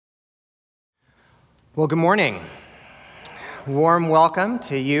Well, good morning. Warm welcome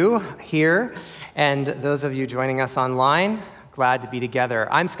to you here and those of you joining us online. Glad to be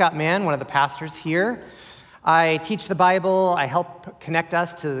together. I'm Scott Mann, one of the pastors here. I teach the Bible, I help connect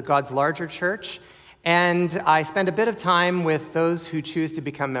us to God's larger church, and I spend a bit of time with those who choose to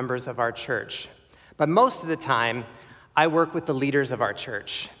become members of our church. But most of the time, I work with the leaders of our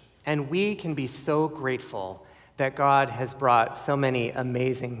church, and we can be so grateful that God has brought so many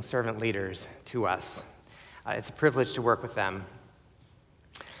amazing servant leaders to us. It's a privilege to work with them.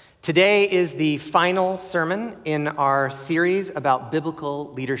 Today is the final sermon in our series about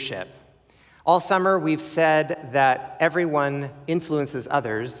biblical leadership. All summer, we've said that everyone influences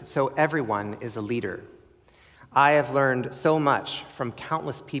others, so everyone is a leader. I have learned so much from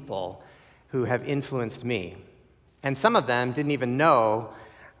countless people who have influenced me, and some of them didn't even know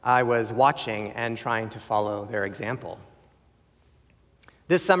I was watching and trying to follow their example.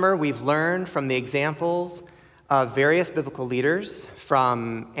 This summer, we've learned from the examples of various biblical leaders,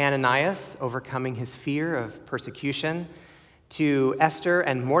 from Ananias overcoming his fear of persecution, to Esther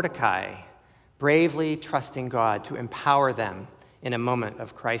and Mordecai bravely trusting God to empower them in a moment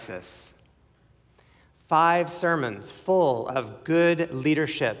of crisis. 5 sermons full of good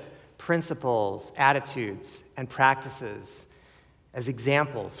leadership principles, attitudes, and practices as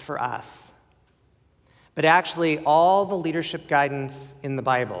examples for us. But actually, all the leadership guidance in the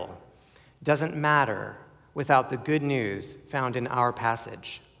Bible doesn't matter without the good news found in our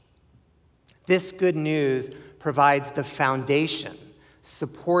passage. This good news provides the foundation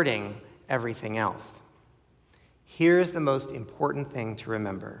supporting everything else. Here's the most important thing to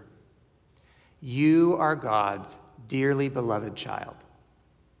remember. You are God's dearly beloved child.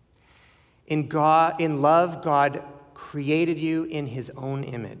 In love, God created you in his own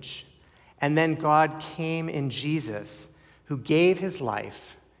image. And then God came in Jesus, who gave his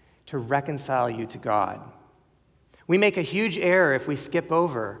life to reconcile you to God. We make a huge error if we skip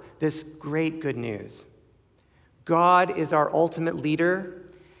over this great good news. God is our ultimate leader,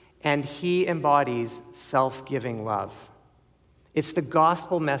 and he embodies self-giving love. It's the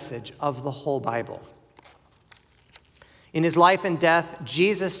gospel message of the whole Bible. In his life and death,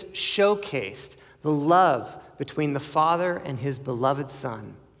 Jesus showcased the love between the Father and his beloved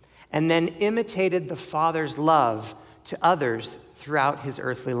Son, and then imitated the Father's love to others throughout his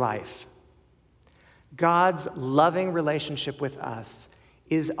earthly life. God's loving relationship with us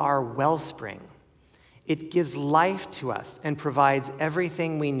is our wellspring. It gives life to us and provides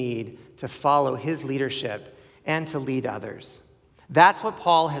everything we need to follow his leadership and to lead others. That's what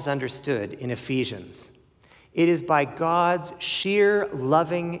Paul has understood in Ephesians. It is by God's sheer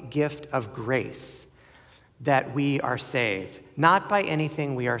loving gift of grace that we are saved, not by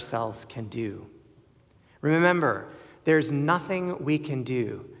anything we ourselves can do. Remember, there's nothing we can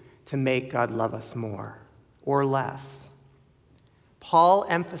do to make God love us more or less. Paul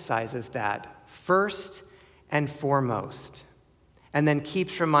emphasizes that first and foremost, and then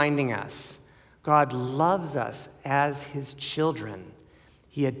keeps reminding us God loves us as his children.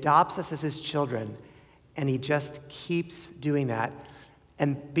 He adopts us as his children, and he just keeps doing that,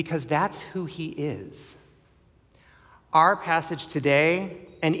 and because that's who he is. Our passage today,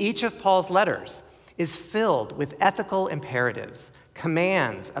 and each of Paul's letters, is filled with ethical imperatives,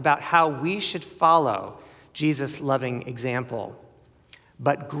 commands about how we should follow Jesus' loving example.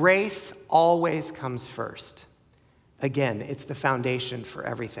 But grace always comes first. Again, it's the foundation for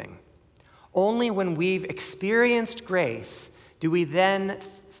everything. Only when we've experienced grace do we then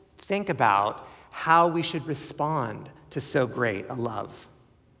think about how we should respond to so great a love.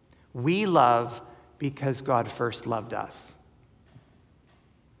 We love because God first loved us.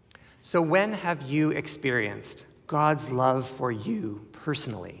 So when have you experienced God's love for you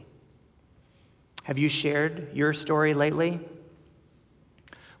personally? Have you shared your story lately?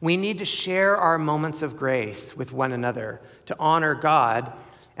 We need to share our moments of grace with one another to honor God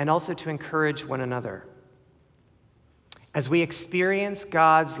and also to encourage one another. As we experience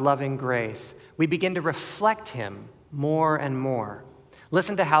God's loving grace, we begin to reflect him more and more.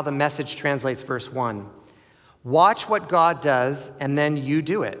 Listen to how the Message translates verse 1. Watch what God does, and then you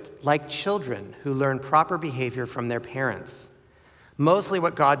do it, like children who learn proper behavior from their parents. Mostly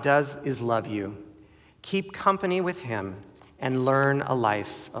what God does is love you. Keep company with him and learn a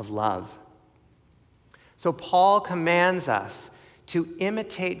life of love. So Paul commands us to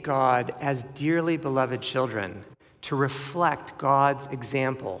imitate God as dearly beloved children, to reflect God's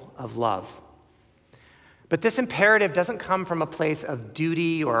example of love. But this imperative doesn't come from a place of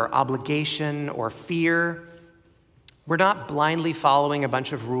duty or obligation or fear. We're not blindly following a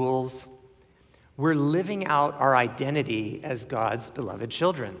bunch of rules. We're living out our identity as God's beloved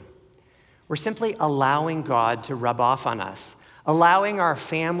children. We're simply allowing God to rub off on us, allowing our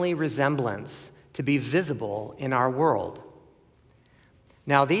family resemblance to be visible in our world.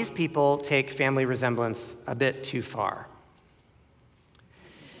 Now, these people take family resemblance a bit too far.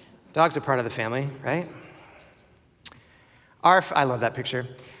 Dogs are part of the family, right? I love that picture.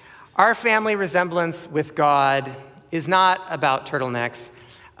 Our family resemblance with God is not about turtlenecks.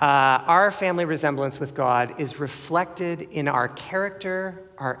 Our family resemblance with God is reflected in our character,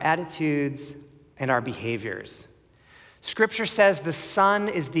 our attitudes, and our behaviors. Scripture says the Son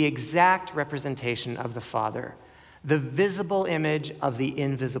is the exact representation of the Father, the visible image of the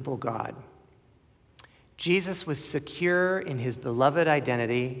invisible God. Jesus was secure in his beloved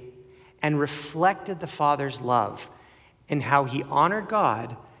identity and reflected the Father's love in how he honored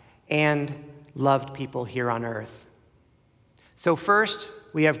God and loved people here on earth. So first,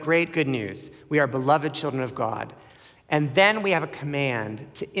 we have great good news. We are beloved children of God. And then we have a command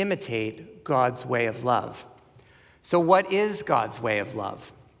to imitate God's way of love. So what is God's way of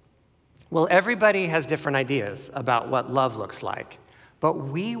love? Well, everybody has different ideas about what love looks like, but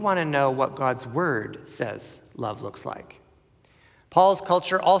we want to know what God's word says love looks like. Paul's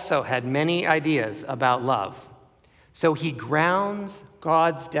culture also had many ideas about love, so he grounds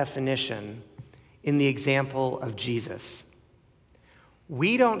God's definition in the example of Jesus.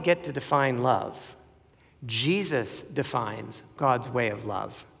 We don't get to define love. Jesus defines God's way of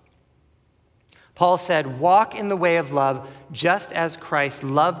love. Paul said, "Walk in the way of love just as Christ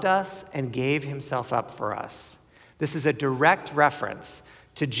loved us and gave himself up for us." This is a direct reference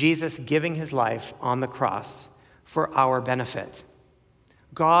to Jesus giving his life on the cross for our benefit.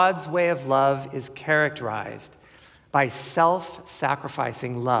 God's way of love is characterized by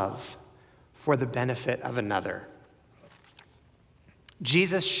self-sacrificing love for the benefit of another.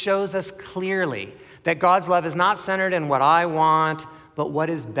 Jesus shows us clearly that God's love is not centered in what I want, but what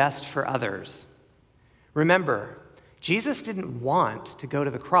is best for others. Remember, Jesus didn't want to go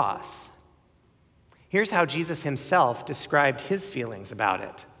to the cross. Here's how Jesus himself described his feelings about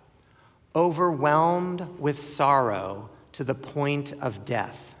it: overwhelmed with sorrow to the point of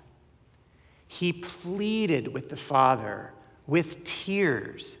death. He pleaded with the Father with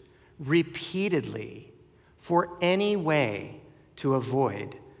tears repeatedly for any way to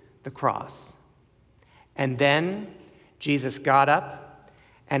avoid the cross. And then Jesus got up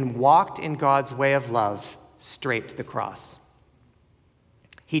and walked in God's way of love straight to the cross.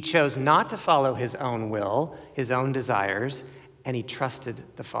 He chose not to follow his own will, his own desires, and he trusted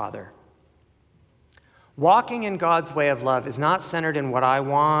the Father. Walking in God's way of love is not centered in what I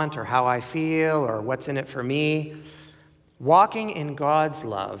want or how I feel or what's in it for me. Walking in God's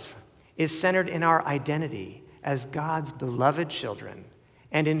love is centered in our identity as God's beloved children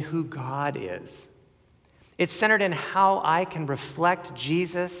and in who God is. It's centered in how I can reflect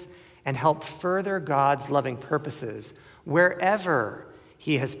Jesus and help further God's loving purposes wherever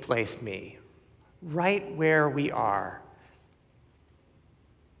he has placed me, right where we are.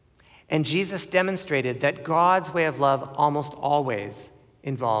 And Jesus demonstrated that God's way of love almost always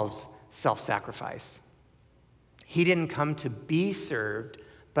involves self-sacrifice. He didn't come to be served,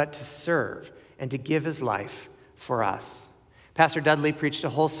 but to serve and to give his life for us. Pastor Dudley preached a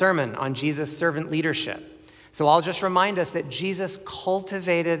whole sermon on Jesus' servant leadership. So I'll just remind us that Jesus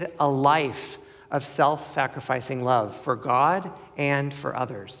cultivated a life of self-sacrificing love for God and for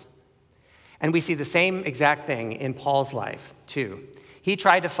others. And we see the same exact thing in Paul's life, too. He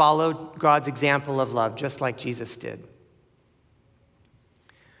tried to follow God's example of love just like Jesus did.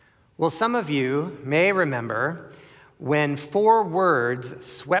 Well, some of you may remember when 4 words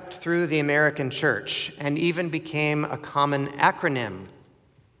swept through the American church and even became a common acronym.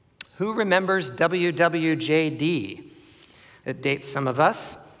 Who remembers WWJD? It dates some of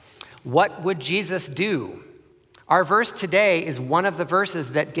us. What would Jesus do? Our verse today is one of the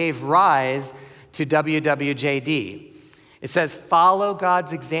verses that gave rise to WWJD. It says, follow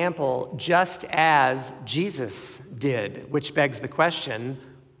God's example just as Jesus did, which begs the question,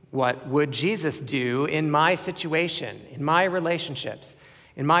 what would Jesus do in my situation, in my relationships,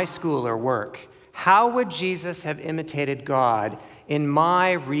 in my school or work? How would Jesus have imitated God in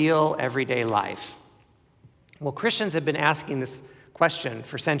my real everyday life? Well, Christians have been asking this question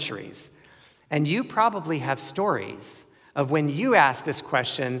for centuries, and you probably have stories of when you asked this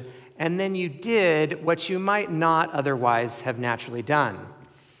question and then you did what you might not otherwise have naturally done.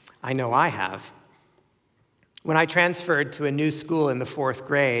 I know I have. When I transferred to a new school in the 4th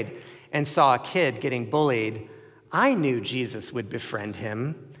grade and saw a kid getting bullied, I knew Jesus would befriend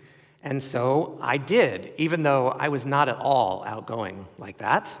him, and so I did, even though I was not at all outgoing like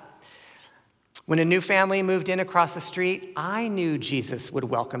that. When a new family moved in across the street, I knew Jesus would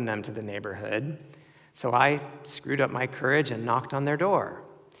welcome them to the neighborhood. So I screwed up my courage and knocked on their door.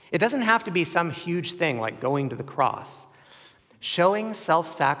 It doesn't have to be some huge thing like going to the cross. Showing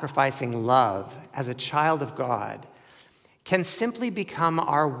self-sacrificing love as a child of God can simply become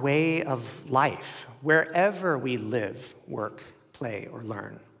our way of life, wherever we live, work, play, or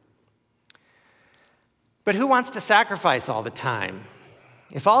learn. But who wants to sacrifice all the time?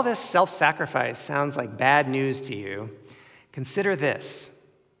 If all this self-sacrifice sounds like bad news to you, consider this.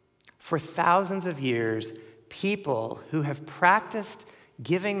 For thousands of years, people who have practiced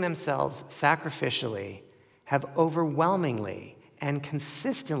giving themselves sacrificially have overwhelmingly and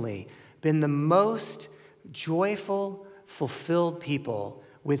consistently been the most joyful, fulfilled people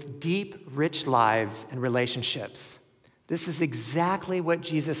with deep, rich lives and relationships. This is exactly what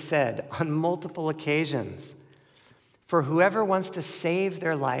Jesus said on multiple occasions. For whoever wants to save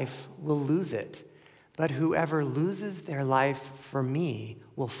their life will lose it, but whoever loses their life for me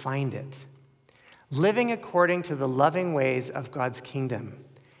will find it. Living according to the loving ways of God's kingdom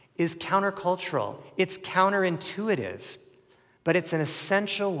is countercultural. It's counterintuitive, but it's an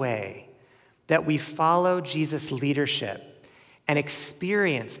essential way that we follow Jesus' leadership and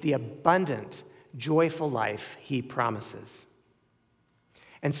experience the abundant, joyful life he promises.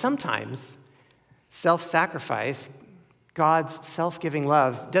 And sometimes self-sacrifice, God's self-giving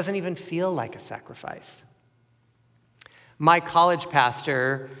love, doesn't even feel like a sacrifice. My college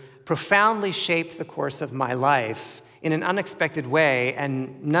pastor profoundly shaped the course of my life in an unexpected way,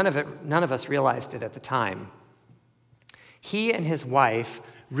 and none of us realized it at the time. He and his wife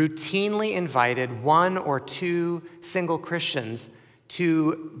routinely invited one or two single Christians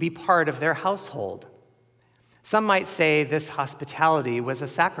to be part of their household. Some might say this hospitality was a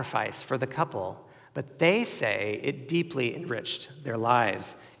sacrifice for the couple, but they say it deeply enriched their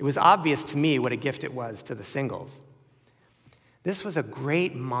lives. It was obvious to me what a gift it was to the singles. This was a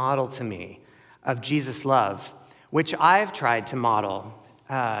great model to me of Jesus' love, which I've tried to model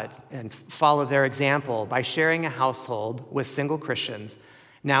and follow their example by sharing a household with single Christians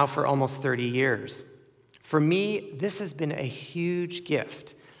now for almost 30 years. For me, this has been a huge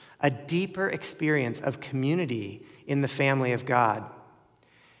gift, a deeper experience of community in the family of God.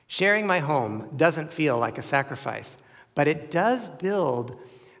 Sharing my home doesn't feel like a sacrifice, but it does build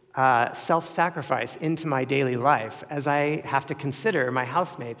self-sacrifice into my daily life as I have to consider my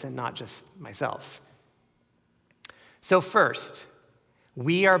housemates and not just myself. So first,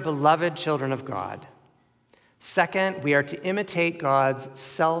 we are beloved children of God. Second, we are to imitate God's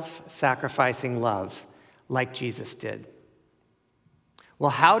self-sacrificing love like Jesus did. Well,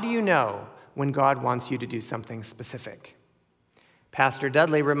 how do you know when God wants you to do something specific? Pastor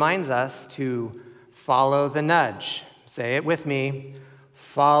Dudley reminds us to follow the nudge. Say it with me.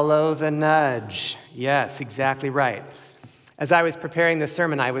 Follow the nudge. Yes, exactly right. As I was preparing this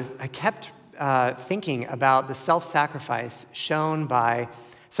sermon, I kept thinking about the self-sacrifice shown by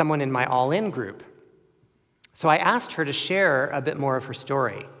someone in my all-in group. So I asked her to share a bit more of her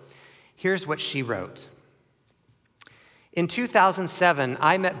story. Here's what she wrote. In 2007,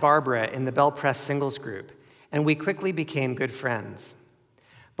 I met Barbara in the Bell Press singles group, and we quickly became good friends.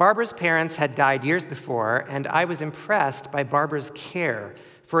 Barbara's parents had died years before, and I was impressed by Barbara's care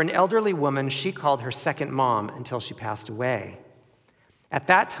for an elderly woman she called her second mom until she passed away. At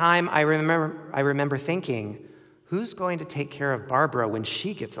that time, I remember thinking, who's going to take care of Barbara when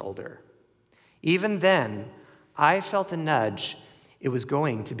she gets older? Even then, I felt a nudge. It was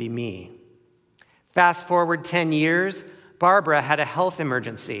going to be me. Fast forward 10 years, Barbara had a health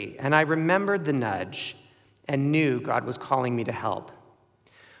emergency, and I remembered the nudge and knew God was calling me to help.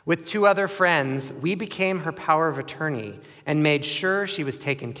 With two other friends, we became her power of attorney and made sure she was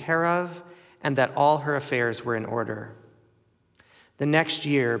taken care of and that all her affairs were in order. The next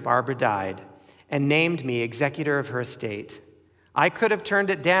year, Barbara died and named me executor of her estate. I could have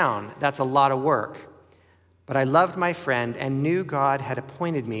turned it down. That's a lot of work. But I loved my friend and knew God had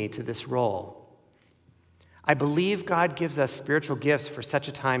appointed me to this role. I believe God gives us spiritual gifts for such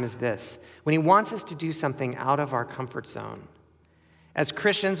a time as this, when he wants us to do something out of our comfort zone. As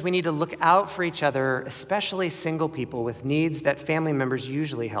Christians, we need to look out for each other, especially single people with needs that family members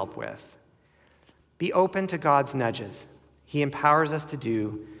usually help with. Be open to God's nudges. He empowers us to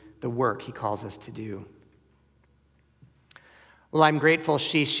do the work he calls us to do. Well, I'm grateful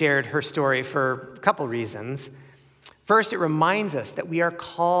she shared her story for a couple reasons. First, it reminds us that we are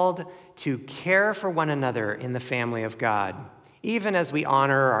called to care for one another in the family of God, even as we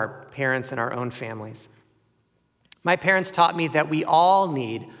honor our parents and our own families. My parents taught me that we all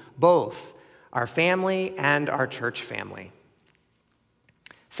need both our family and our church family.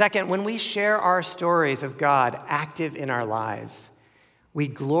 Second, when we share our stories of God active in our lives, we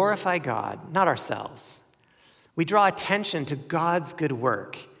glorify God, not ourselves. We draw attention to God's good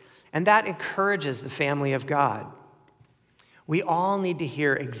work, and that encourages the family of God. We all need to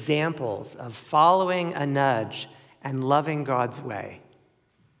hear examples of following a nudge and loving God's way.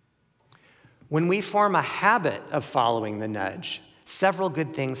 When we form a habit of following the nudge, several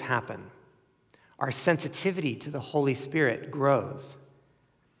good things happen. Our sensitivity to the Holy Spirit grows.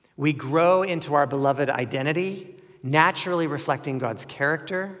 We grow into our beloved identity, naturally reflecting God's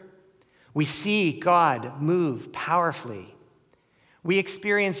character. We see God move powerfully. We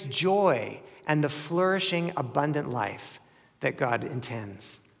experience joy and the flourishing, abundant life that God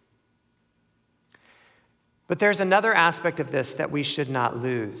intends. But there's another aspect of this that we should not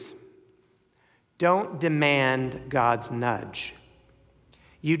lose. Don't demand God's nudge.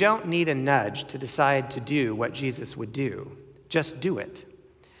 You don't need a nudge to decide to do what Jesus would do. Just do it.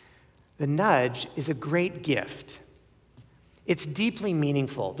 The nudge is a great gift. It's deeply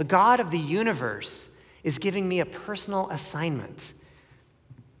meaningful. The God of the universe is giving me a personal assignment.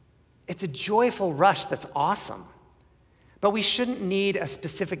 It's a joyful rush that's awesome. But we shouldn't need a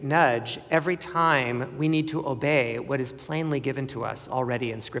specific nudge every time we need to obey what is plainly given to us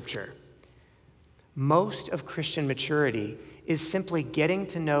already in Scripture. Most of Christian maturity is simply getting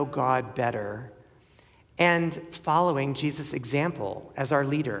to know God better and following Jesus' example as our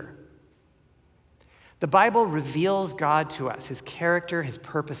leader. The Bible reveals God to us, his character, his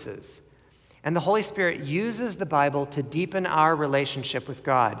purposes. And the Holy Spirit uses the Bible to deepen our relationship with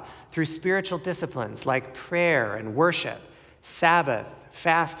God through spiritual disciplines like prayer and worship, Sabbath,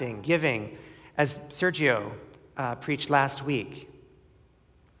 fasting, giving, as Sergio preached last week.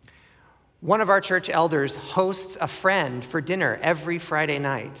 One of our church elders hosts a friend for dinner every Friday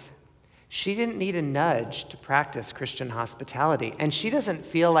night. She didn't need a nudge to practice Christian hospitality, and she doesn't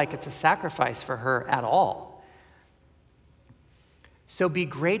feel like it's a sacrifice for her at all. So be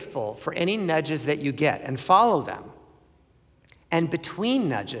grateful for any nudges that you get and follow them. And between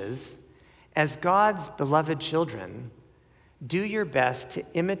nudges, as God's beloved children, do your best to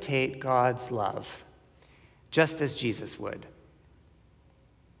imitate God's love, just as Jesus would.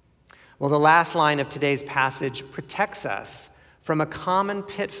 Well, the last line of today's passage protects us from a common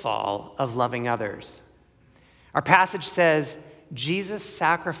pitfall of loving others. Our passage says, Jesus'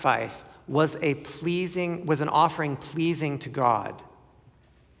 sacrifice was an offering pleasing to God.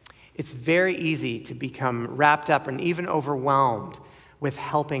 It's very easy to become wrapped up and even overwhelmed with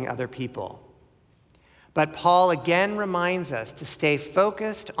helping other people. But Paul again reminds us to stay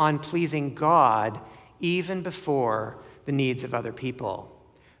focused on pleasing God even before the needs of other people.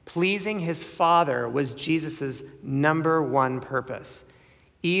 Pleasing his Father was Jesus' number one purpose,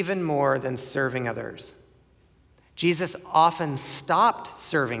 even more than serving others. Jesus often stopped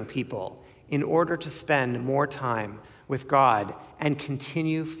serving people in order to spend more time with God and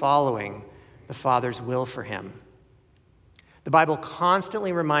continue following the Father's will for him. The Bible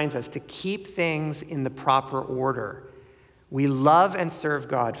constantly reminds us to keep things in the proper order. We love and serve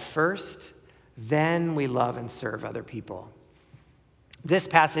God first, then we love and serve other people. This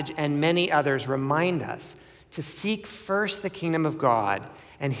passage and many others remind us to seek first the kingdom of God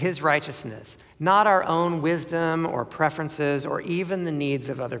and his righteousness, not our own wisdom or preferences or even the needs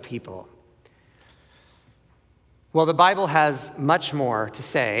of other people. Well, the Bible has much more to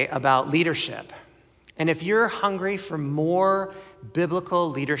say about leadership. And if you're hungry for more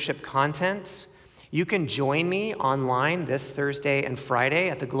biblical leadership content, you can join me online this Thursday and Friday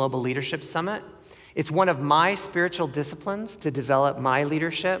at the Global Leadership Summit. It's one of my spiritual disciplines to develop my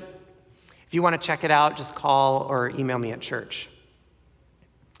leadership. If you want to check it out, just call or email me at church.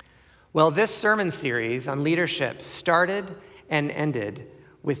 Well, this sermon series on leadership started and ended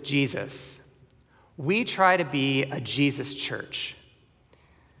with Jesus. We try to be a Jesus church,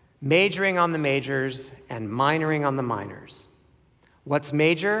 majoring on the majors and minoring on the minors. What's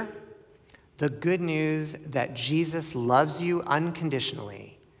major? The good news that Jesus loves you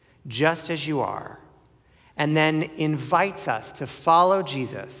unconditionally, just as you are, and then invites us to follow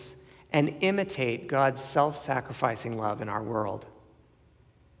Jesus and imitate God's self-sacrificing love in our world.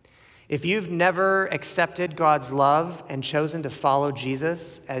 If you've never accepted God's love and chosen to follow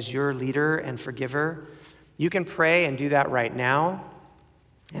Jesus as your leader and forgiver, you can pray and do that right now.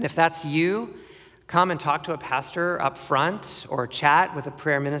 And if that's you, come and talk to a pastor up front or chat with a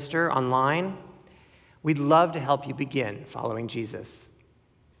prayer minister online. We'd love to help you begin following Jesus.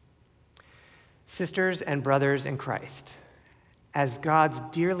 Sisters and brothers in Christ, as God's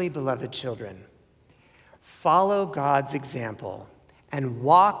dearly beloved children, follow God's example and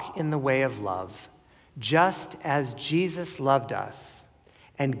walk in the way of love, just as Jesus loved us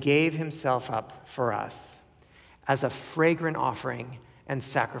and gave himself up for us as a fragrant offering and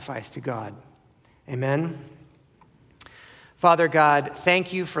sacrifice to God. Amen. Father God,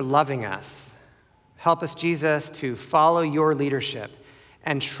 thank you for loving us. Help us, Jesus, to follow your leadership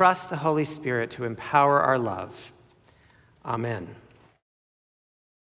and trust the Holy Spirit to empower our love. Amen.